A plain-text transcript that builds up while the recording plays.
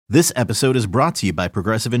This episode is brought to you by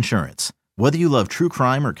Progressive Insurance. Whether you love true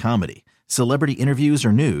crime or comedy, celebrity interviews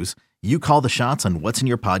or news, you call the shots on what's in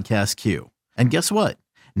your podcast queue. And guess what?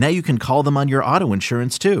 Now you can call them on your auto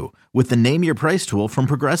insurance too with the Name Your Price tool from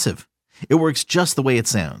Progressive. It works just the way it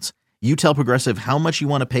sounds. You tell Progressive how much you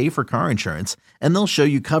want to pay for car insurance, and they'll show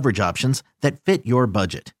you coverage options that fit your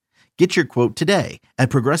budget. Get your quote today at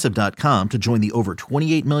Progressive.com to join the over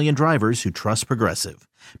 28 million drivers who trust Progressive.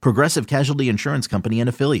 Progressive Casualty Insurance Company and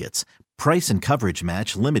Affiliates. Price and coverage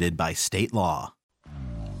match limited by state law.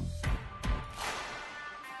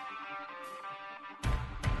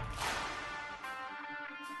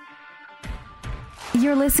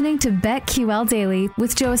 You're listening to BetQL Daily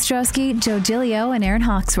with Joe Ostrowski, Joe Giglio, and Aaron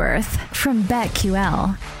Hawksworth from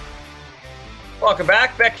BetQL. Welcome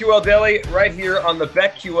back, BetQL Daily, right here on the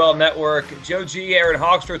BetQL Network. Joe G, Aaron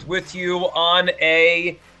Hawksworth with you on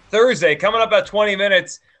a Thursday. Coming up about 20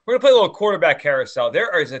 minutes, we're going to play a little quarterback carousel.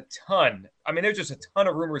 There is a ton. There's just a ton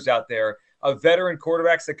of rumors out there of veteran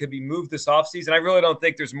quarterbacks that could be moved this offseason. I really don't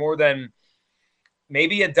think there's more than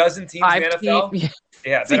maybe a dozen teams in the NFL.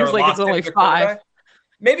 Yeah, seems like it's only 5.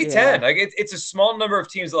 Maybe 10. It's a small number of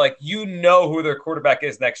teams that, who their quarterback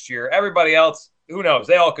is next year. Everybody else, who knows?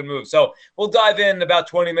 They all can move. So we'll dive in about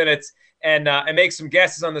 20 minutes and make some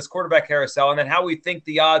guesses on this quarterback carousel and then how we think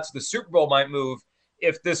the odds for the Super Bowl might move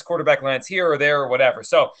if this quarterback lands here or there or whatever.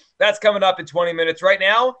 So that's coming up in 20 minutes. Right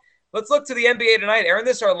now, let's look to the NBA tonight. Aaron,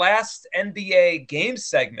 this is our last NBA game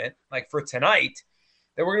segment, for tonight,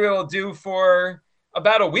 that we're going to be able to do for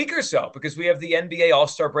about a week or so because we have the NBA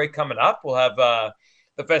All-Star break coming up. We'll have the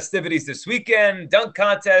festivities this weekend, dunk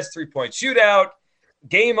contest, three-point shootout,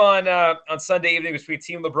 game on Sunday evening between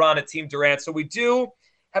Team LeBron and Team Durant. So we do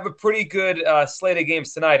have a pretty good slate of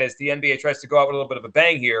games tonight as the NBA tries to go out with a little bit of a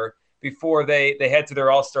bang here before they head to their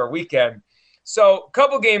All-Star weekend. So a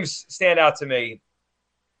couple games stand out to me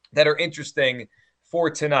that are interesting for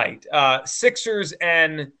tonight. Sixers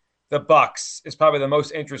and the Bucks is probably the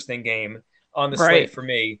most interesting game on the slate for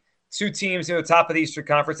me. Two teams near the top of the Eastern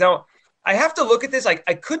Conference. Now, I have to look at this. I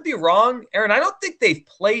could be wrong, Aaron. I don't think they've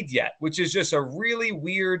played yet, which is just a really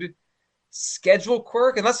weird schedule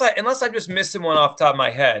quirk. Unless I'm just missing one off the top of my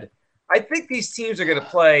head. I think these teams are going to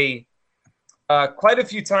play quite a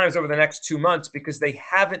few times over the next 2 months because they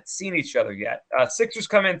haven't seen each other yet. Sixers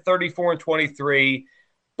come in 34-23,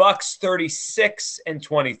 Bucks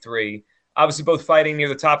 36-23. Obviously, both fighting near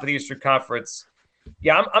the top of the Eastern Conference.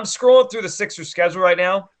 Yeah, I'm scrolling through the Sixers schedule right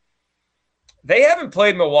now. They haven't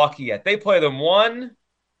played Milwaukee yet. They play them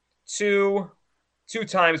two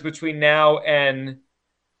times between now and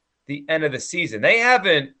the end of the season. They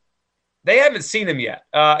haven't seen them yet.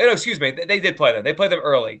 Excuse me. They did play them. They played them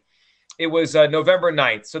early. It was November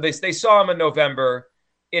 9th. So they saw them in November.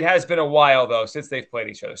 It has been a while, though, since they've played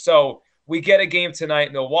each other. So we get a game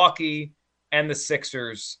tonight, Milwaukee and the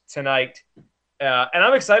Sixers tonight. And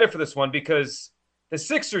I'm excited for this one because the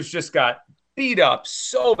Sixers just got beat up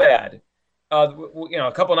so bad. A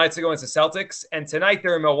couple nights ago against the Celtics, and tonight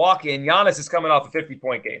they're in Milwaukee, and Giannis is coming off a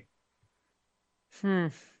 50-point game.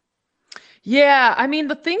 Yeah,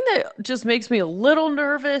 the thing that just makes me a little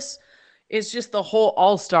nervous is just the whole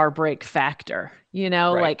All-Star break factor.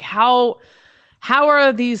 Right. How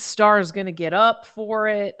are these stars going to get up for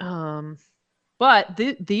it? But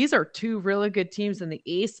these are two really good teams in the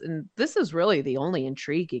East, and this is really the only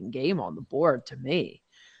intriguing game on the board to me.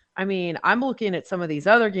 I'm looking at some of these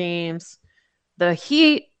other games. The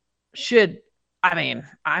Heat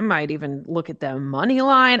I might even look at the money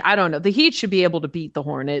line. I don't know. The Heat should be able to beat the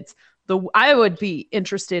Hornets. I would be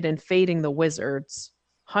interested in fading the Wizards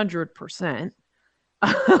 100%.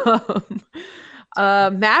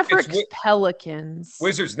 Mavericks, Pelicans.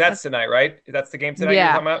 Wizards, Nets tonight, right? That's the game tonight you're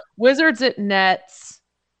talking about? Wizards at Nets.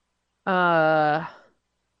 I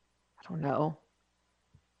don't know.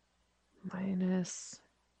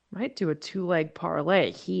 Might do a 2-leg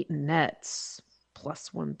parlay. Heat and Nets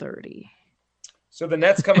plus 130. So the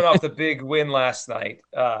Nets coming off the big win last night.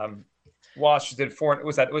 Washington 4.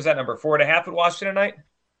 Was that number 4.5 at Washington tonight?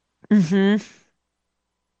 Mm-hmm.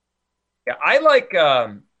 Yeah, I like.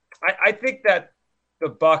 I think that the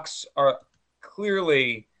Bucks are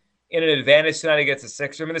clearly in an advantage tonight against the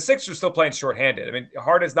Sixers. The Sixers are still playing shorthanded.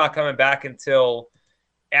 Harden's not coming back until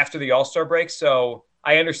after the All-Star break, so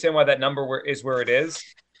I understand why that number is where it is.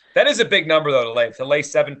 That is a big number, though, to lay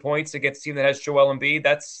 7 points against a team that has Joel Embiid.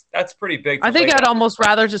 That's pretty big. I think I'd almost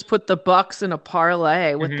rather just put the Bucks in a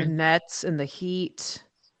parlay with the Nets and the Heat.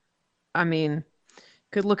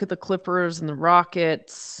 Could look at the Clippers and the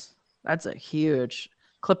Rockets. That's a huge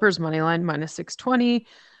Clippers money line minus 620.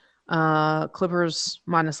 Clippers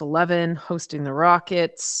minus 11 hosting the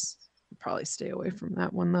Rockets. probably stay away from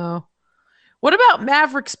that one though. What about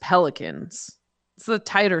Mavericks Pelicans? It's the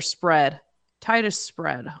tightest spread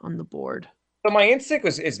on the board. So my instinct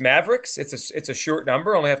is Mavericks. It's a short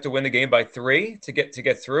number. Only have to win the game by 3 to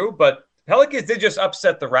get through. But Pelicans did just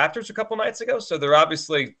upset the Raptors a couple nights ago, so they're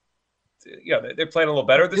obviously, they're playing a little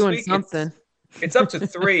better this doing week. Something. It's up to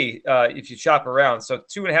 3 if you shop around. So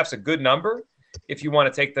 2.5 is a good number if you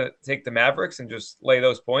want to take the Mavericks and just lay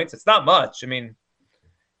those points. It's not much. I mean,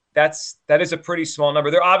 that is a pretty small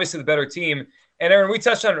number. They're obviously the better team. And Aaron, we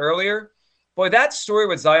touched on it earlier. Boy, that story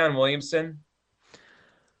with Zion Williamson,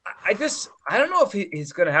 I don't know if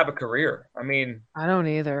he's going to have a career. I mean, I don't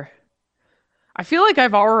either. I feel like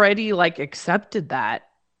I've already accepted that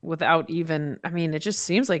without even, it just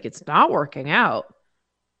seems like it's not working out.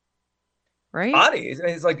 Right? Body.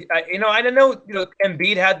 It's like, I don't know,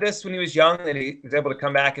 Embiid had this when he was young and he was able to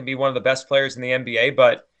come back and be one of the best players in the NBA.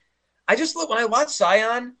 But I just look, when I watch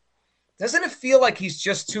Zion, doesn't it feel like he's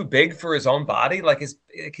just too big for his own body? Like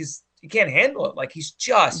he can't handle it. Like he's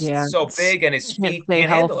just so big and his feet can't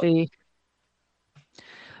handle it.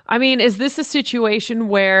 I mean, is this a situation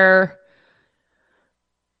where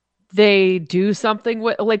they do something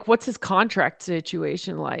with, what's his contract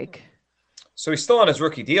situation like? So he's still on his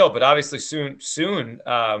rookie deal, but obviously soon,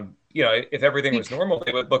 if everything was normal,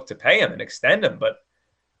 they would look to pay him and extend him. But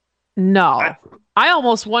no, I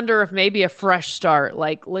almost wonder if maybe a fresh start,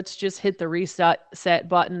 let's just hit the reset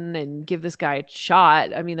button and give this guy a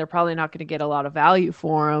shot. I mean, they're probably not going to get a lot of value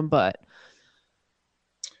for him, but.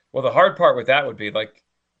 Well, the hard part with that would be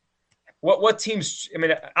what teams,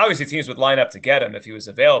 obviously teams would line up to get him if he was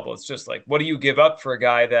available. It's just what do you give up for a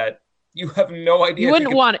guy that you have no idea? You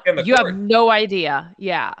wouldn't want it. You have no idea.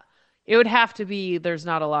 Yeah. It would have to be, there's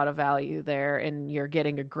not a lot of value there and you're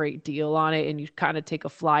getting a great deal on it. And you kind of take a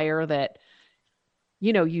flyer that,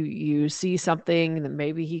 you see something that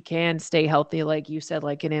maybe he can stay healthy. Like you said,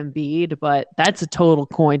 like an Embiid, but that's a total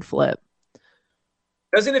coin flip.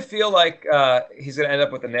 Doesn't it feel like he's going to end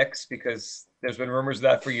up with the Knicks because there's been rumors of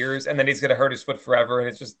that for years and then he's going to hurt his foot forever and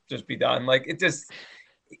it's just be done.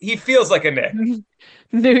 He feels like a Knick.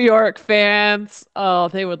 New York fans. Oh,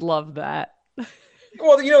 they would love that.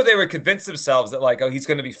 Well, they would convince themselves that he's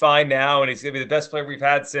going to be fine now and he's going to be the best player we've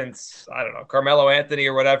had since, I don't know, Carmelo Anthony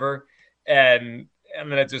or whatever. And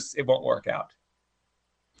then it won't work out.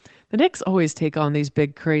 The Knicks always take on these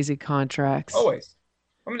big, crazy contracts. Always.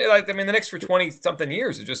 The Knicks for 20-something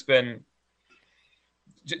years have just been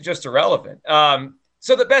just irrelevant.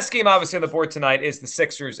 So the best game, obviously, on the board tonight is the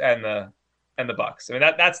Sixers and the Bucks.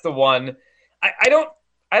 That's the one.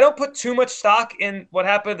 I don't put too much stock in what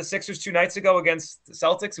happened to the Sixers 2 nights ago against the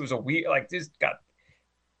Celtics. It was a weird,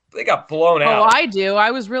 they got blown out. Oh, I do.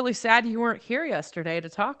 I was really sad you weren't here yesterday to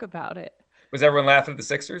talk about it. Was everyone laughing at the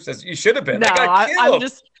Sixers? As you should have been. No,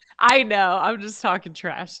 I know. I'm just talking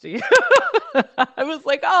trash to you. I was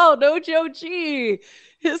like, oh, no Joe G.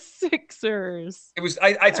 His Sixers.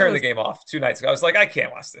 I turned the game off 2 nights ago. I was like, I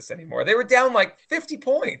can't watch this anymore. They were down 50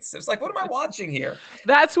 points. It was what am I watching here?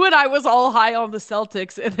 That's when I was all high on the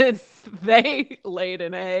Celtics and then they laid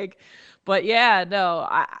an egg. But yeah, no,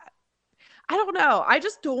 I don't know. I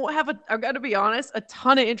just don't have I got to be honest, a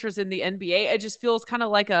ton of interest in the NBA. It just feels kind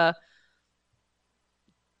of like I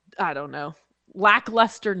don't know,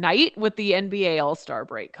 lackluster night with the NBA All-Star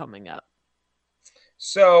break coming up.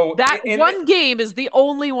 So that one game is the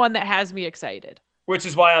only one that has me excited. Which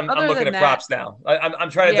is why I'm looking at props now. I'm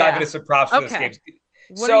trying to dive into some props for this game.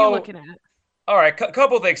 What are you looking at? All right,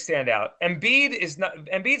 couple of things stand out. Embiid's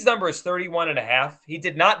number is 31.5. He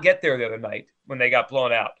did not get there the other night when they got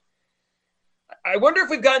blown out. I wonder if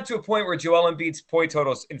we've gotten to a point where Joel Embiid's point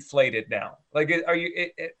total is inflated now.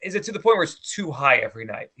 Is it to the point where it's too high every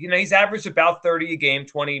night? He's averaged about 30 a game,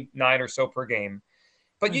 29 or so per game.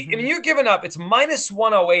 But you're giving up, it's minus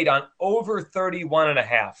 108 on over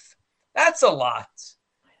 31.5. That's a lot.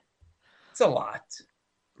 It's a lot.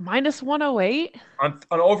 Minus 108? On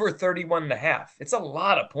over 31.5. It's a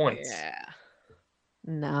lot of points. Yeah.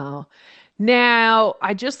 No. Now,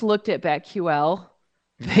 I just looked at BetQL.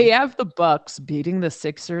 They have the Bucks beating the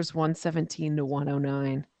Sixers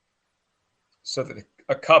 117-109. So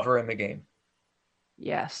a cover in the game.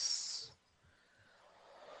 Yes.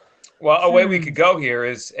 Well, a way we could go here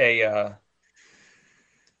is a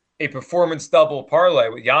performance double parlay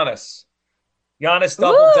with Giannis. Giannis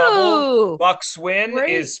double. Bucks win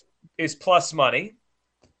is plus money.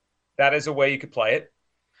 That is a way you could play it.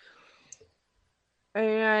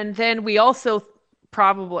 And then we also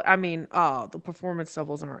probably, the performance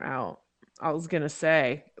doubles are out. I was going to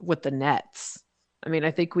say with the Nets. I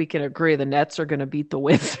think we can agree the Nets are going to beat the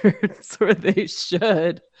Wizards, or they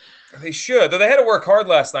should. They should, though. They had to work hard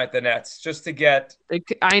last night, the Nets, just to get.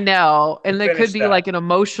 I know, and it could be that. like an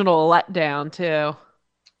emotional letdown too.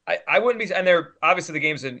 I wouldn't be, and they're obviously the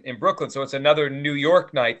game's in Brooklyn, so it's another New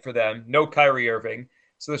York night for them. No Kyrie Irving,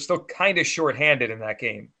 so they're still kind of shorthanded in that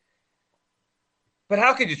game. But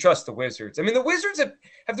how could you trust the Wizards? I mean, the Wizards have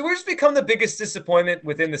the Wizards become the biggest disappointment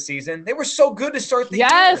within the season? They were so good to start the year.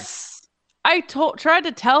 Yes, I tried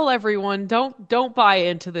to tell everyone don't buy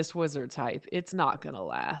into this Wizards hype. It's not gonna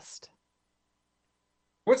last.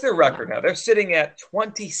 What's their record now? They're sitting at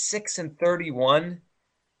 26-31.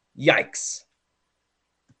 Yikes.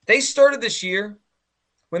 They started this year.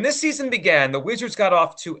 When this season began, the Wizards got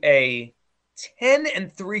off to a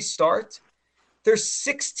 10-3 start. They're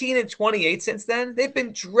 16-28 since then. They've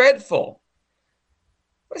been dreadful.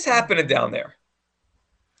 What's happening down there?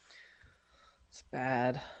 It's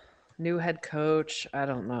bad. New head coach. I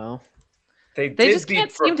don't know. They just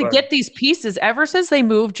can't seem to get these pieces ever since they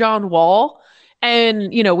moved John Wall. And,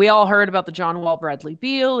 we all heard about the John Wall, Bradley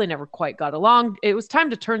Beal. They never quite got along. It was time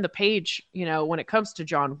to turn the page, when it comes to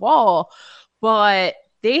John Wall. But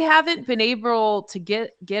they haven't been able to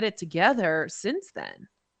get it together since then.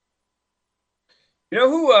 You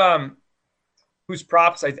know whose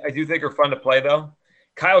props I do think are fun to play, though?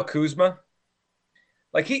 Kyle Kuzma.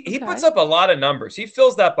 Like, he puts up a lot of numbers. He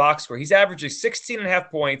fills that box score. He's averaging 16.5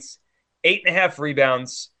 points, 8.5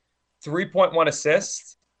 rebounds, 3.1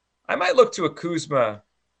 assists. I might look to a Kuzma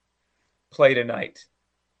play tonight.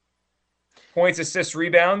 Points, assists,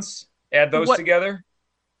 rebounds. Add those together.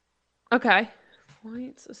 Okay.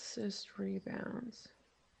 Points, assists, rebounds.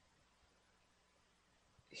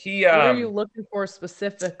 What are you looking for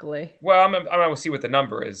specifically? Well, I'm going to see what the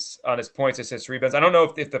number is on his points, assists, rebounds. I don't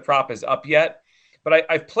know if the prop is up yet, but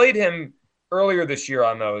I've played him earlier this year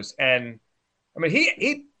on those, and I mean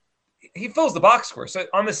he fills the box score. So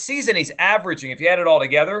on the season, he's averaging, if you add it all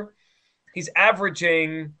together, he's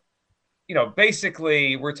averaging,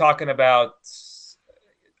 basically we're talking about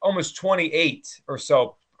almost 28 or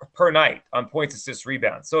so per night on points, assists,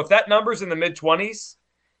 rebounds. So if that number's in the mid-20s,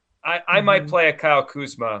 I might play a Kyle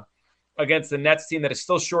Kuzma against the Nets team that is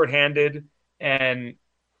still shorthanded and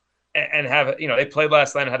have, they played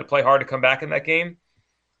last night and had to play hard to come back in that game.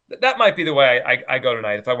 That might be the way I go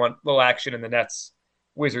tonight if I want a little action in the Nets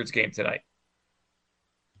Wizards game tonight.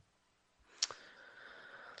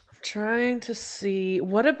 I'm trying to see.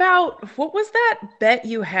 What was that bet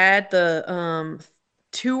you had? The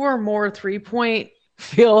 2 or more 3-point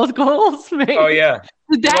field goals made? Oh, yeah.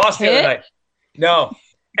 Did that lost hit? The other night. No.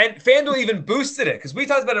 And FanDuel even boosted it because we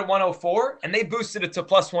talked about it at 104 and they boosted it to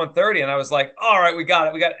plus 130. And I was like, all right, we got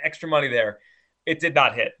it. We got extra money there. It did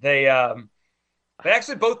not hit. They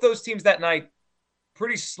actually, both those teams that night,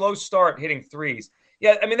 pretty slow start hitting threes.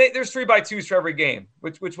 Yeah, I mean, there's 3x2s for every game.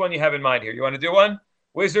 Which one you have in mind here? You want to do one?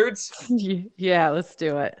 Wizards? Yeah, let's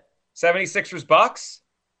do it. 76ers Bucks?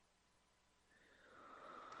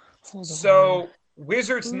 So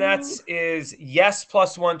Wizards Nets is yes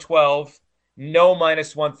plus 112. No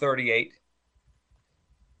minus 138.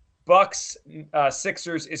 Bucks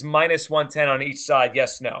Sixers is minus 110 on each side.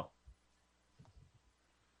 Yes, no.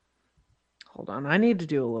 Hold on, I need to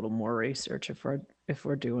do a little more research if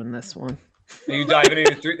we're doing this one. Are you diving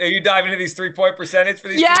into these 3-point percentage for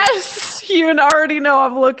these? Yes, teams? You already know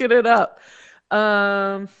I'm looking it up.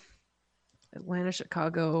 Atlanta,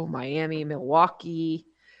 Chicago, Miami, Milwaukee.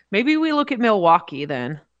 Maybe we look at Milwaukee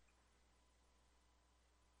then.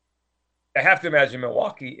 I have to imagine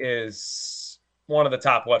Milwaukee is one of the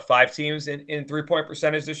top, 5 teams in 3-point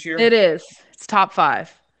percentage this year? It is. It's top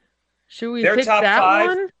 5. Should we pick top that 5,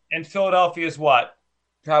 one? And Philadelphia is what?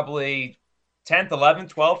 Probably 10th,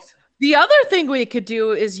 11th, 12th? The other thing we could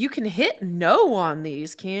do is you can hit no on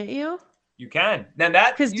these, can't you? You can. Then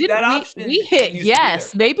that option we hit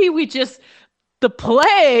yes. Maybe we just the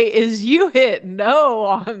play is you hit no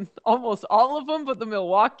on almost all of them, but the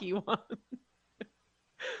Milwaukee one.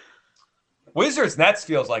 Wizards Nets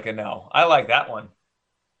feels like a no. I like that one.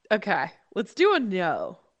 Okay, let's do a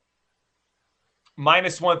no.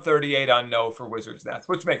 Minus 138 on no for Wizards Nets,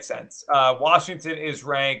 which makes sense. Washington is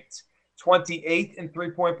ranked 28th in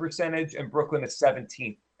 3-point percentage, and Brooklyn is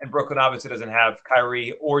 17th. And Brooklyn obviously doesn't have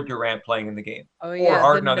Kyrie or Durant playing in the game. Oh yeah, or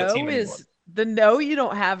Harden on the team anymore. The no you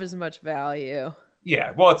don't have as much value.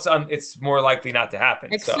 Yeah, well, it's more likely not to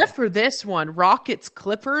happen. Except for this one, Rockets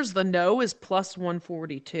Clippers, the no is plus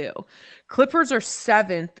 142. Clippers are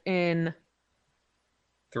 7th in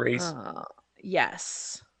threes.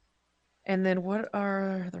 Yes. And then what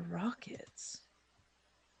are the Rockets?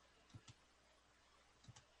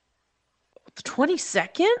 The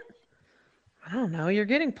 22nd? I don't know. You're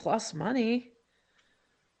getting plus money.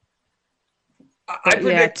 I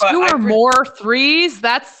predict 2 or more threes.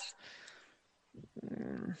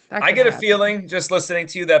 I get a feeling just listening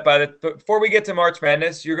to you that before we get to March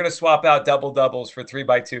Madness, you're going to swap out doubles for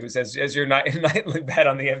 3x2s as your nightly bet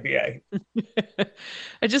on the NBA.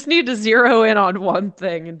 I just need to zero in on one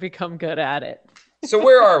thing and become good at it. So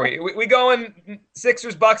where are we? We going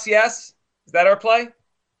Sixers Bucks? Yes, is that our play?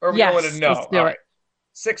 Or are we going to no? Let's do it.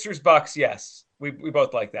 Sixers Bucks. Yes, we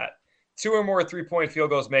both like that. 2 or more 3-point field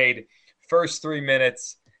goals made first 3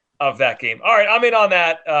 minutes of that game. All right, I'm in on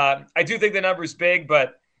that. I do think the number's big,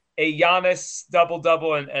 but a Giannis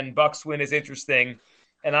double and Bucks win is interesting,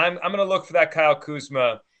 and I'm going to look for that Kyle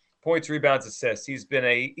Kuzma points, rebounds, assists.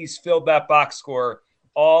 He's filled that box score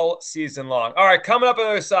all season long. All right, coming up on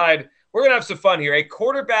the other side, we're going to have some fun here. A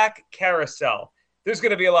quarterback carousel. There's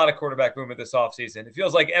going to be a lot of quarterback movement this offseason. It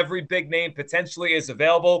feels like every big name potentially is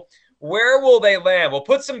available. Where will they land? We'll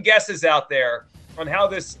put some guesses out there on how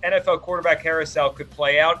this NFL quarterback carousel could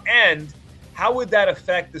play out, and how would that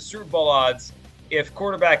affect the Super Bowl odds if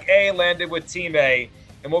quarterback A landed with Team A.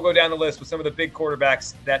 And we'll go down the list with some of the big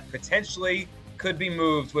quarterbacks that potentially could be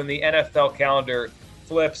moved when the NFL calendar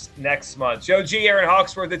flips next month. Joe G, Aaron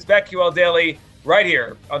Hawksworth, it's BetQL Daily right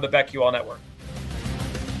here on the BetQL Network.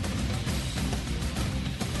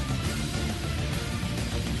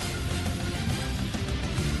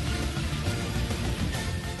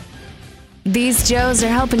 These Joes are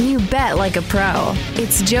helping you bet like a pro.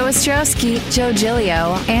 It's Joe Ostrowski, Joe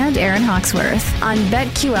Giglio, and Aaron Hawksworth on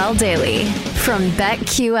BetQL Daily from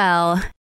BetQL.